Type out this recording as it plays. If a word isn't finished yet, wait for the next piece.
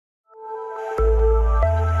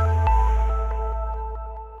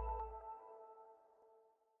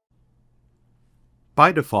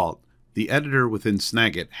By default, the editor within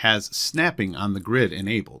Snagit has snapping on the grid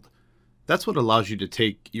enabled. That's what allows you to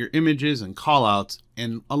take your images and callouts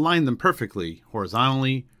and align them perfectly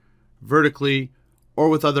horizontally, vertically, or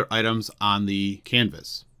with other items on the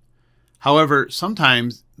canvas. However,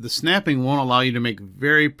 sometimes the snapping won't allow you to make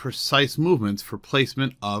very precise movements for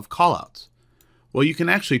placement of callouts. Well, you can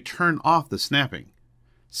actually turn off the snapping.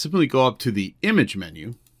 Simply go up to the Image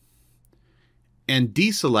menu and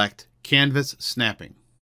deselect Canvas Snapping.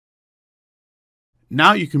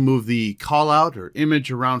 Now you can move the callout or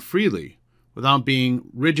image around freely without being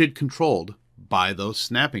rigid controlled by those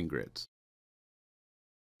snapping grids.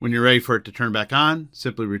 When you're ready for it to turn back on,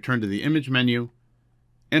 simply return to the Image menu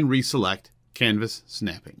and reselect Canvas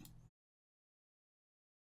Snapping.